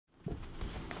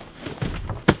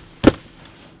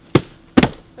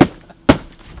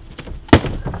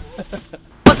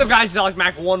What's up, guys? It's Alex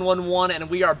Mac 111, and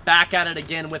we are back at it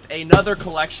again with another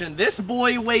collection. This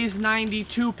boy weighs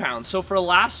 92 pounds. So for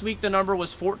last week, the number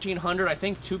was 1,400. I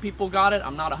think 2 people got it.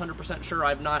 I'm not 100% sure.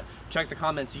 I've not checked the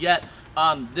comments yet.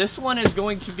 This one is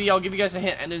going to be, I'll give you guys a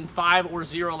hint, and in 5 or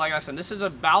 0, like I said. This is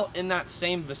about in that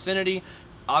same vicinity.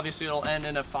 Obviously, it'll end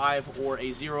in a 5 or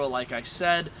a 0, like I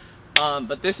said.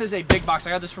 But this is a big box. I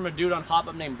got this from a dude on Hop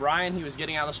Up named Brian. He was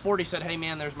getting out of the sport. He said, hey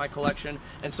man, there's my collection.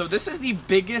 And so this is the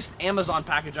biggest Amazon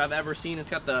package I've ever seen.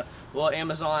 It's got the little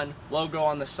Amazon logo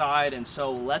on the side. And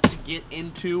so let's get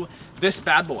into this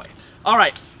bad boy. All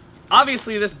right.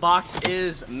 Obviously, this box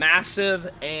is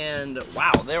massive. And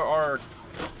wow, there are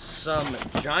some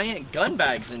giant gun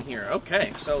bags in here.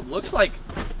 Okay, so it looks like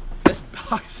this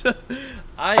box,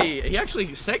 he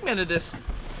actually segmented this.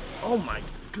 Oh my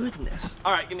goodness.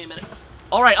 All right, give me a minute.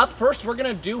 All right, up first, we're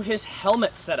gonna do his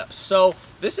helmet setup. So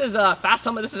this is a fast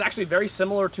helmet. This is actually very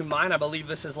similar to mine. I believe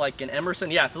this is like an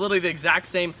Emerson. Yeah, it's literally the exact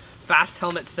same fast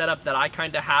helmet setup that I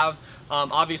kind of have.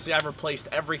 Obviously, I've replaced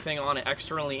everything on it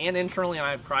externally and internally.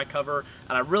 I have cry cover,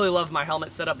 and I really love my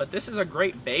helmet setup, but this is a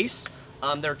great base.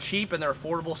 They're cheap and they're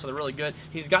affordable, so they're really good.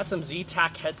 He's got some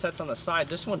Z-Tac headsets on the side.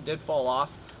 This one did fall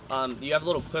off. You have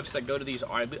little clips that go to these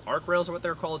arc rails, or what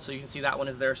they're called, so you can see that one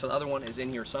is there. So the other one is in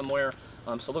here somewhere.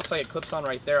 So it looks like it clips on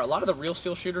right there. A lot of the real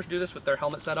steel shooters do this with their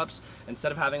helmet setups.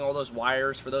 Instead of having all those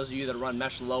wires, for those of you that run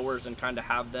mesh lowers and kind of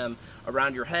have them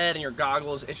around your head and your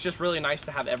goggles, it's just really nice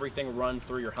to have everything run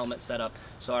through your helmet setup.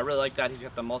 So I really like that. He's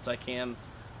got the multicam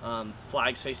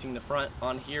flags facing the front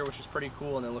on here, which is pretty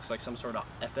cool, and it looks like some sort of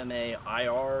FMA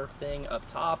IR thing up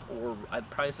top, or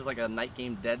probably this is like a night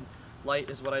game dead light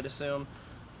is what I'd assume.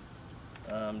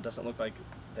 Doesn't look like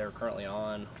they're currently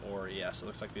on, or yeah, so it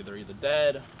looks like they're either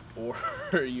dead or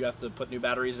you have to put new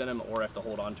batteries in them or have to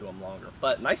hold on to them longer.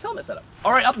 But nice helmet setup.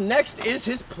 All right, up next is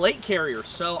his plate carrier.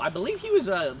 So I believe he was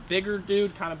a bigger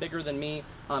dude, kind of bigger than me.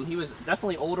 He was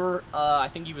definitely older. I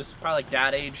think he was probably like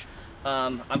dad age.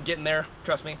 I'm getting there,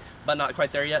 trust me, but not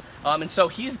quite there yet. And so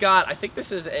he's got, I think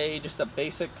this is just a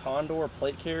basic Condor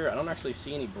plate carrier. I don't actually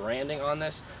see any branding on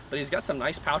this, but he's got some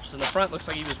nice pouches in the front. Looks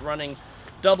like he was running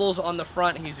doubles on the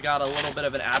front. He's got a little bit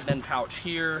of an admin pouch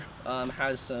here.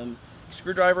 Has some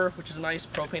screwdriver, which is a nice.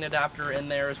 Propane adapter in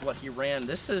there is what he ran.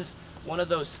 This is one of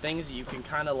those things you can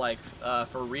kind of like,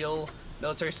 for real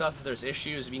military stuff, if there's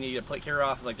issues, if you need to plate carrier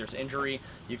off, like there's injury,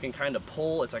 you can kind of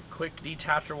pull. It's a quick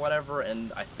detach or whatever,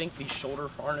 and I think these shoulder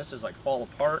harnesses like fall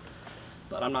apart,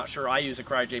 but I'm not sure. I use a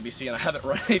Cry JBC and I haven't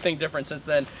run anything different since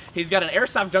then. He's got an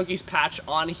Airsoft Junkies patch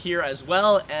on here as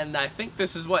well, and I think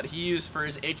this is what he used for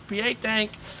his HPA tank.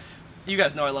 You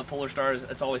guys know I love Polarstars.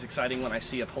 It's always exciting when I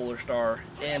see a Polarstar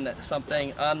in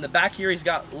something. The back here, he's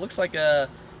got, looks like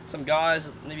some gauze,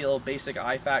 maybe a little basic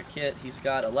IFAK kit. He's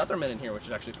got a Leatherman in here, which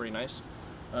is actually pretty nice.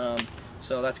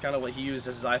 So that's kind of what he used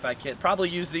as his IFAK kit. Probably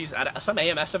use these at some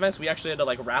AMS events. We actually had to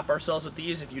like wrap ourselves with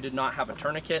these if you did not have a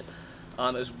tourniquet.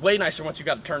 It was way nicer once you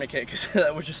got a tourniquet, because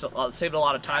that was just saved a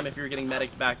lot of time if you were getting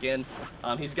medic back in.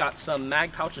 He's got some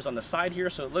mag pouches on the side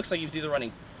here, so it looks like he was either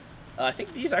running, I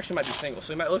think these actually might be singles,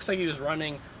 so it looks like he was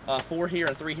running 4 here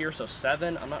and 3 here, so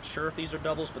 7. I'm not sure if these are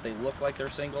doubles, but they look like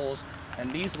they're singles, and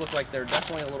these look like they're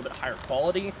definitely a little bit higher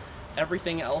quality.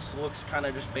 Everything else looks kind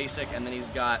of just basic, and then he's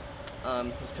got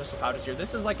his pistol pouches here.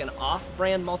 This is like an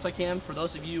off-brand multicam. For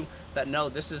those of you that know,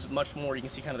 this is much more, you can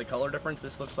see kind of the color difference.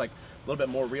 This looks like a little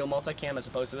bit more real multicam as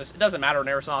opposed to this. It doesn't matter in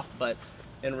Airsoft, but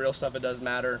in real stuff it does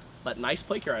matter. But nice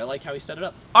plate carrier. I like how he set it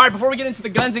up. All right, before we get into the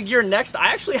guns and gear next,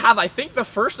 I actually have, I think, the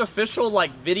first official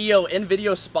like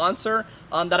in-video sponsor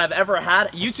that I've ever had.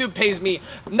 YouTube pays me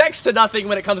next to nothing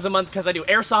when it comes to month because I do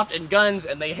airsoft and guns,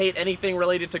 and they hate anything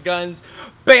related to guns.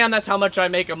 Bam, that's how much I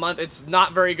make a month. It's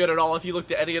not very good at all if you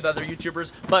looked at any of the other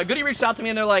YouTubers. But Goody reached out to me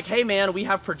and they're like, hey man, we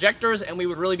have projectors and we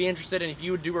would really be interested in if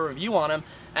you would do a review on them.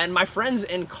 And my friends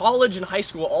in college and high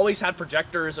school always had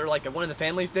projectors, or like one of the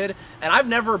families did, and I've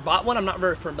never bought one. I'm not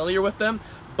very familiar with them,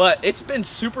 but it's been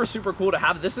super, super cool to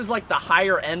have. This is like the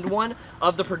higher end one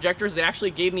of the projectors. They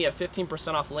actually gave me a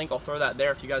 15% off link. I'll throw that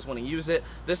there if you guys want to use it.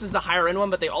 This is the higher end one,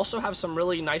 but they also have some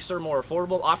really nicer, more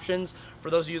affordable options for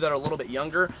those of you that are a little bit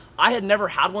younger. I had never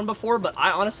had one before, but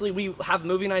we have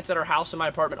movie nights at our house in my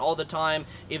apartment all the time,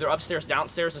 either upstairs,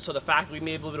 downstairs, and so the fact we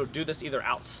may be able to do this either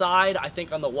outside, I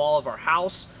think on the wall of our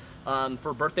house,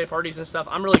 for birthday parties and stuff,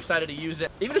 I'm really excited to use it.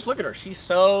 Even just look at her. She's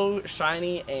so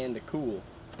shiny and cool.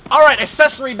 All right,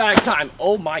 accessory bag time.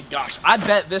 Oh my gosh. I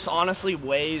bet this honestly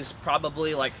weighs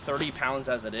probably like 30 pounds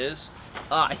as it is.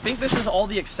 I think this is all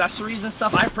the accessories and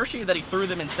stuff. I appreciate that he threw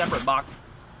them in separate boxes.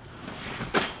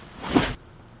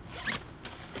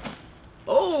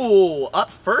 Oh,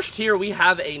 up first here we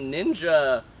have a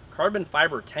Ninja carbon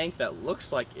fiber tank that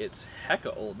looks like it's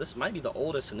hecka old. This might be the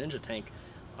oldest Ninja tank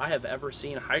I have ever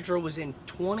seen. Hydro was in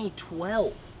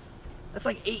 2012. That's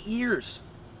like 8 years.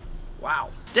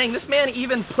 Wow. Dang, this man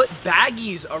even put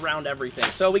baggies around everything.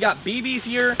 So we got BBs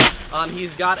here.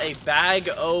 He's got a bag,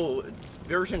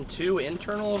 version 2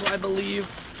 internals, I believe.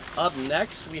 Up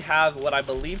next, we have what I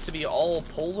believe to be all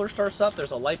Polarstars stuff.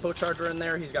 There's a LiPo charger in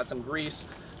there. He's got some grease,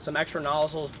 some extra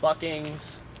nozzles,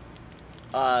 buckings,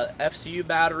 FCU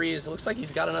batteries. It looks like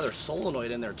he's got another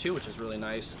solenoid in there too, which is really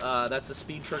nice. That's a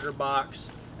speed trigger box,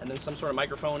 and then some sort of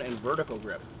microphone and vertical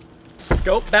grip.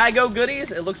 Scope bag-o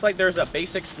goodies. It looks like there's a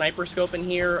basic sniper scope in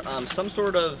here, some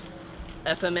sort of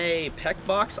FMA PEC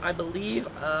box, I believe.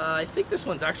 I think this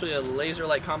one's actually a laser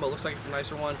light combo. Looks like it's a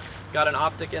nicer one. Got an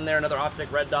optic in there, another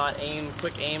optic, red dot, aim,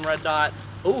 quick aim, red dot.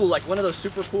 Ooh, like one of those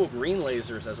super cool green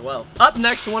lasers as well. Up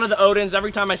next, one of the Odins.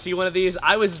 Every time I see one of these,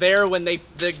 I was there when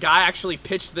the guy actually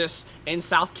pitched this in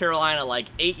South Carolina like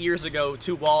 8 years ago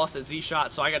to Wallace at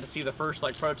Z-Shot, so I got to see the first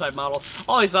like prototype model.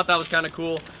 Always thought that was kind of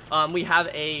cool. We have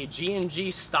a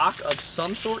G&G stock of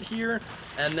some sort here,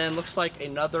 and then looks like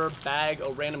another bag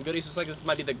of random goodies. Looks like this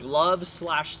might be the glove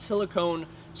slash silicone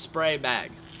spray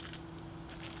bag.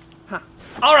 Huh.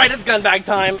 All right, it's gun bag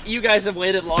time. You guys have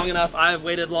waited long enough. I have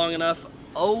waited long enough.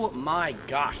 Oh my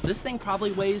gosh, this thing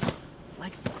probably weighs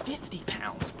like 50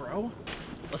 pounds, bro.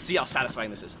 Let's see how satisfying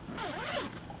this is.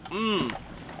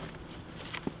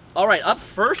 All right, up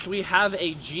first we have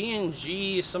a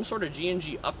G&G, some sort of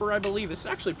G&G upper, I believe. This is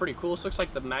actually pretty cool. This looks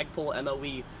like the Magpul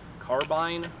MOE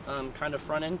carbine kind of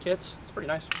front end kits. It's pretty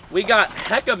nice. We got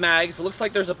hecka mags. It looks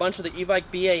like there's a bunch of the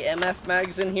Evike BA MF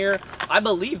mags in here. I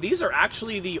believe these are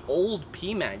actually the old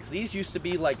P mags. These used to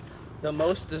be like the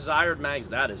most desired mags.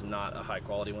 That is not a high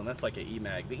quality one. That's like an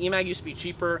E-mag. The E-mag used to be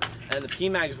cheaper, and the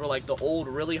P-mags were like the old,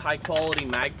 really high quality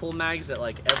Magpul mags that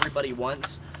like everybody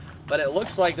wants. But it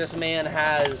looks like this man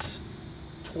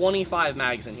has 25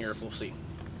 mags in here. We'll see.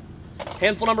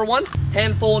 Handful number 1,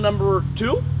 handful number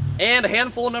 2, and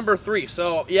handful number 3.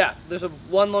 So yeah, there's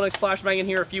one Lonix flash mag in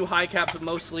here, a few high caps, but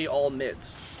mostly all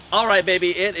mids. All right,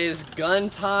 baby, it is gun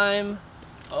time.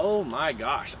 Oh my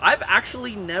gosh, I've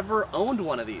actually never owned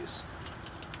one of these.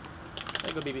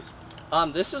 There you go,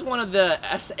 BBs. This is one of the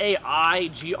SAI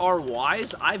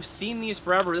GRYs. I've seen these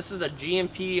forever. This is a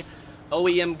GMP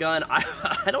OEM gun.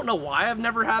 I don't know why I've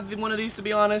never had one of these, to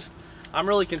be honest. I'm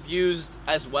really confused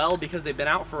as well because they've been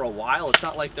out for a while. It's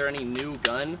not like they're any new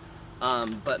gun.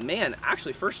 But man,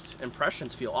 actually first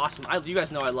impressions feel awesome. You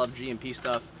guys know I love GMP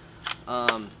stuff.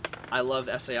 I love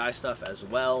SAI stuff as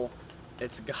well.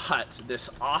 It's got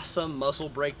this awesome muzzle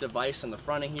brake device in the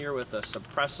front of here with a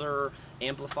suppressor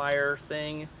amplifier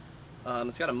thing.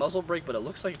 It's got a muzzle brake, but it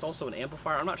looks like it's also an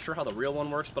amplifier. I'm not sure how the real one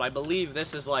works, but I believe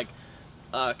this is like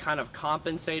a kind of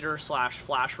compensator slash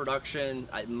flash reduction.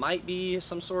 It might be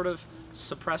some sort of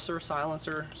suppressor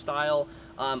silencer style.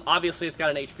 Obviously, it's got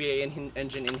an HPA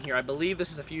engine in here. I believe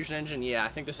this is a Fusion engine. Yeah, I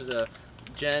think this is a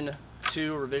Gen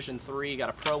 2 Revision 3. Got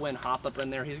a ProWin hop-up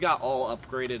in there. He's got all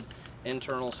upgraded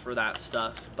internals for that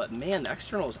stuff, but man, the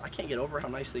externals, I can't get over how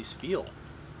nice these feel.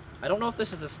 I don't know if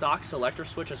this is the stock selector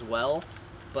switch as well,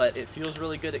 but it feels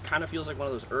really good. It kind of feels like one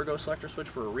of those ergo selector switch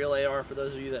for a real AR, for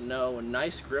those of you that know. A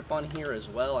nice grip on here as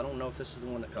well. I don't know if this is the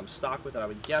one that comes stock with it. I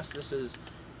would guess this is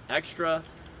extra,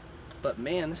 but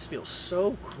man, this feels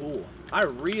so cool. I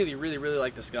really, really, really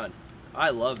like this gun.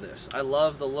 I love this. I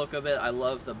love the look of it. I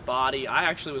love the body. I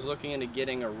actually was looking into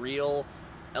getting a real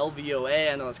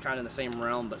LVOA. I know it's kind of in the same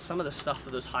realm, but some of the stuff for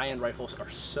those high-end rifles are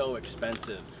so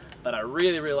expensive. But I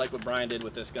really, really like what Brian did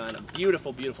with this gun. A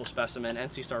beautiful, beautiful specimen.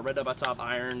 NC Star red dot top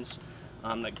irons.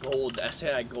 The gold, the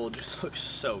SAI gold just looks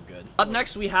so good. Up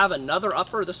next, we have another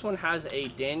upper. This one has a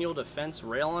Daniel Defense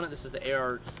rail on it. This is the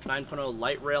AR 9.0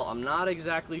 light rail. I'm not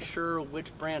exactly sure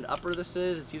which brand upper this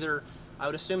is. It's either, I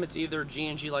would assume it's either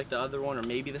G&G like the other one, or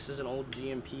maybe this is an old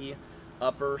GMP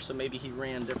upper, so maybe he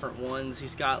ran different ones.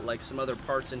 He's got like some other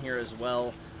parts in here as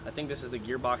well. I think this is the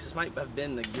gearbox. This might have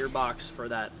been the gearbox for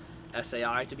that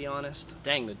SAI, to be honest.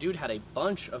 Dang, the dude had a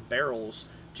bunch of barrels.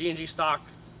 G&G stock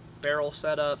barrel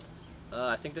setup.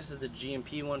 I think this is the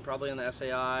GMP one, probably on the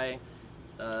SAI.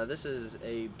 This is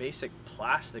a basic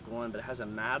plastic one, but it has a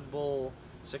Mad Bull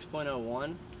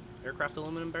 6.01 aircraft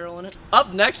aluminum barrel in it.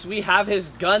 Up next, we have his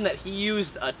gun that he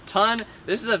used a ton.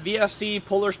 This is a VFC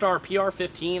Polarstar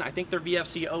PR15. I think they're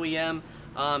VFC OEM.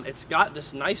 It's got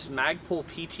this nice Magpul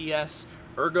PTS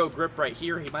ergo grip right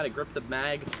here. He might have gripped the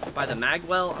mag by the mag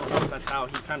well. I don't know if that's how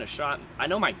he kind of shot. I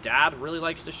know my dad really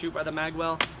likes to shoot by the mag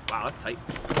well. Wow, that's tight.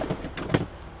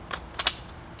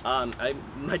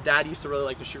 My dad used to really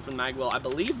like to shoot from the mag well. I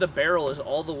believe the barrel is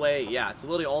all the way, yeah, it's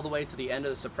literally all the way to the end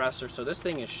of the suppressor. So this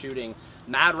thing is shooting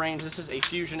mad range. This is a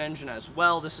Fusion engine as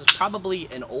well. This is probably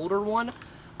an older one,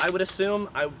 I would assume.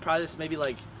 I would probably this maybe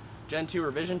like Gen 2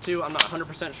 or Vision 2. I'm not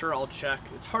 100% sure. I'll check.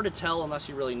 It's hard to tell unless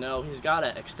you really know. He's got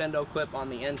an extendo clip on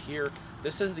the end here.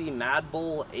 This is the Mad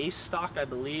Bull Ace stock, I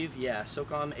believe. Yeah,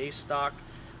 SOCOM Ace stock.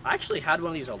 I actually had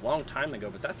one of these a long time ago,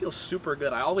 but that feels super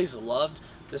good. I always loved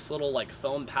this little like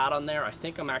foam pad on there. I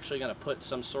think I'm actually going to put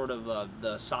some sort of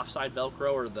the soft side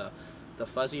Velcro or the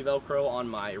fuzzy Velcro on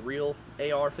my real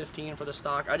AR-15 for the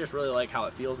stock. I just really like how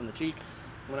it feels in the cheek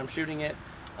when I'm shooting it.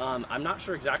 I'm not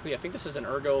sure exactly. I think this is an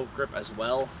ergo grip as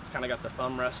well. It's kind of got the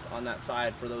thumb rest on that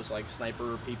side for those like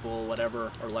sniper people,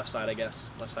 whatever, or left side, I guess.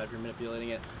 Left side if you're manipulating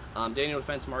it. Daniel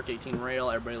Defense Mark 18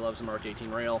 rail. Everybody loves a Mark 18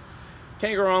 rail.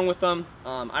 Can't go wrong with them.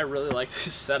 I really like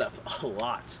this setup a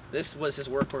lot. This was his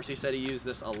workhorse. He said he used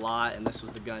this a lot, and this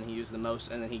was the gun he used the most,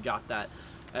 and then he got that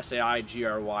SAI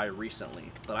GRY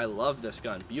recently. But I love this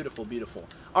gun. Beautiful, beautiful.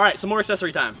 All right, some more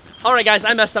accessory time. All right, guys,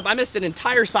 I messed up. I missed an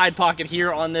entire side pocket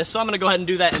here on this, so I'm going to go ahead and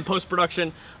do that in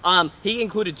post-production. He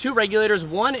included 2 regulators.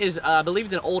 One is, I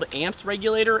believe, an old amped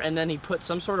regulator, and then he put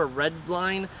some sort of red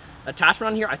line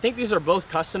attachment on here. I think these are both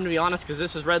custom, to be honest, because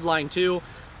this is red line too.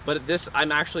 But this,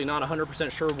 I'm actually not 100%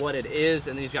 sure what it is.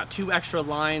 And then he's got 2 extra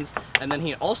lines. And then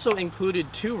he also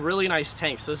included 2 really nice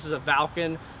tanks. So this is a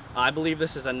Valken. I believe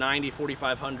this is a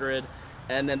 90-4500.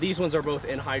 And then these ones are both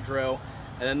in hydro.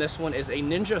 And then this one is a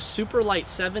Ninja Superlight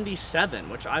 77,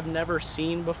 which I've never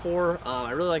seen before. I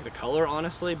really like the color,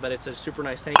 honestly, but it's a super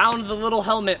nice tank. Down to the little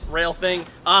helmet rail thing.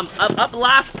 Up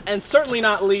last, and certainly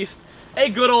not least, a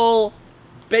good old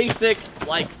basic,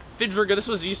 like, Fidriga.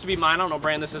 This used to be mine. I don't know what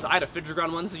brand this is. I had a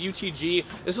Fidriga one. This is a UTG.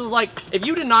 This was like, if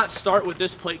you did not start with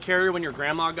this plate carrier when your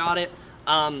grandma got it,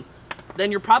 then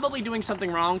you're probably doing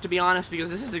something wrong, to be honest, because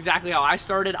this is exactly how I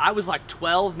started. I was like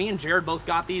 12. Me and Jared both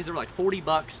got these. They were like 40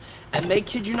 bucks, and they,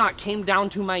 kid you not, came down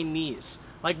to my knees.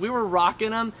 Like, we were rocking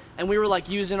them, and we were like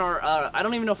using our, I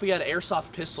don't even know if we had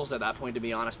airsoft pistols at that point, to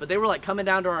be honest, but they were like coming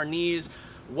down to our knees,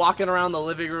 walking around the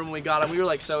living room when we got them. We were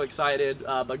like so excited,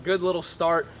 but good little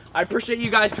start. I appreciate you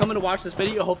guys coming to watch this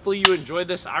video. Hopefully you enjoyed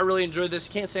this. I really enjoyed this.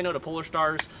 Can't say no to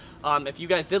Polarstars. If you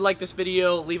guys did like this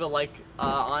video, leave a like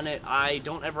on it. I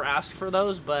don't ever ask for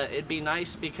those, but it'd be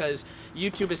nice because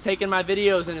YouTube has taken my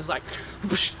videos and is like,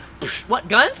 what,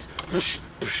 guns?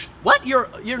 What,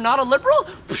 you're not a liberal?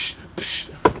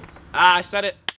 I said it.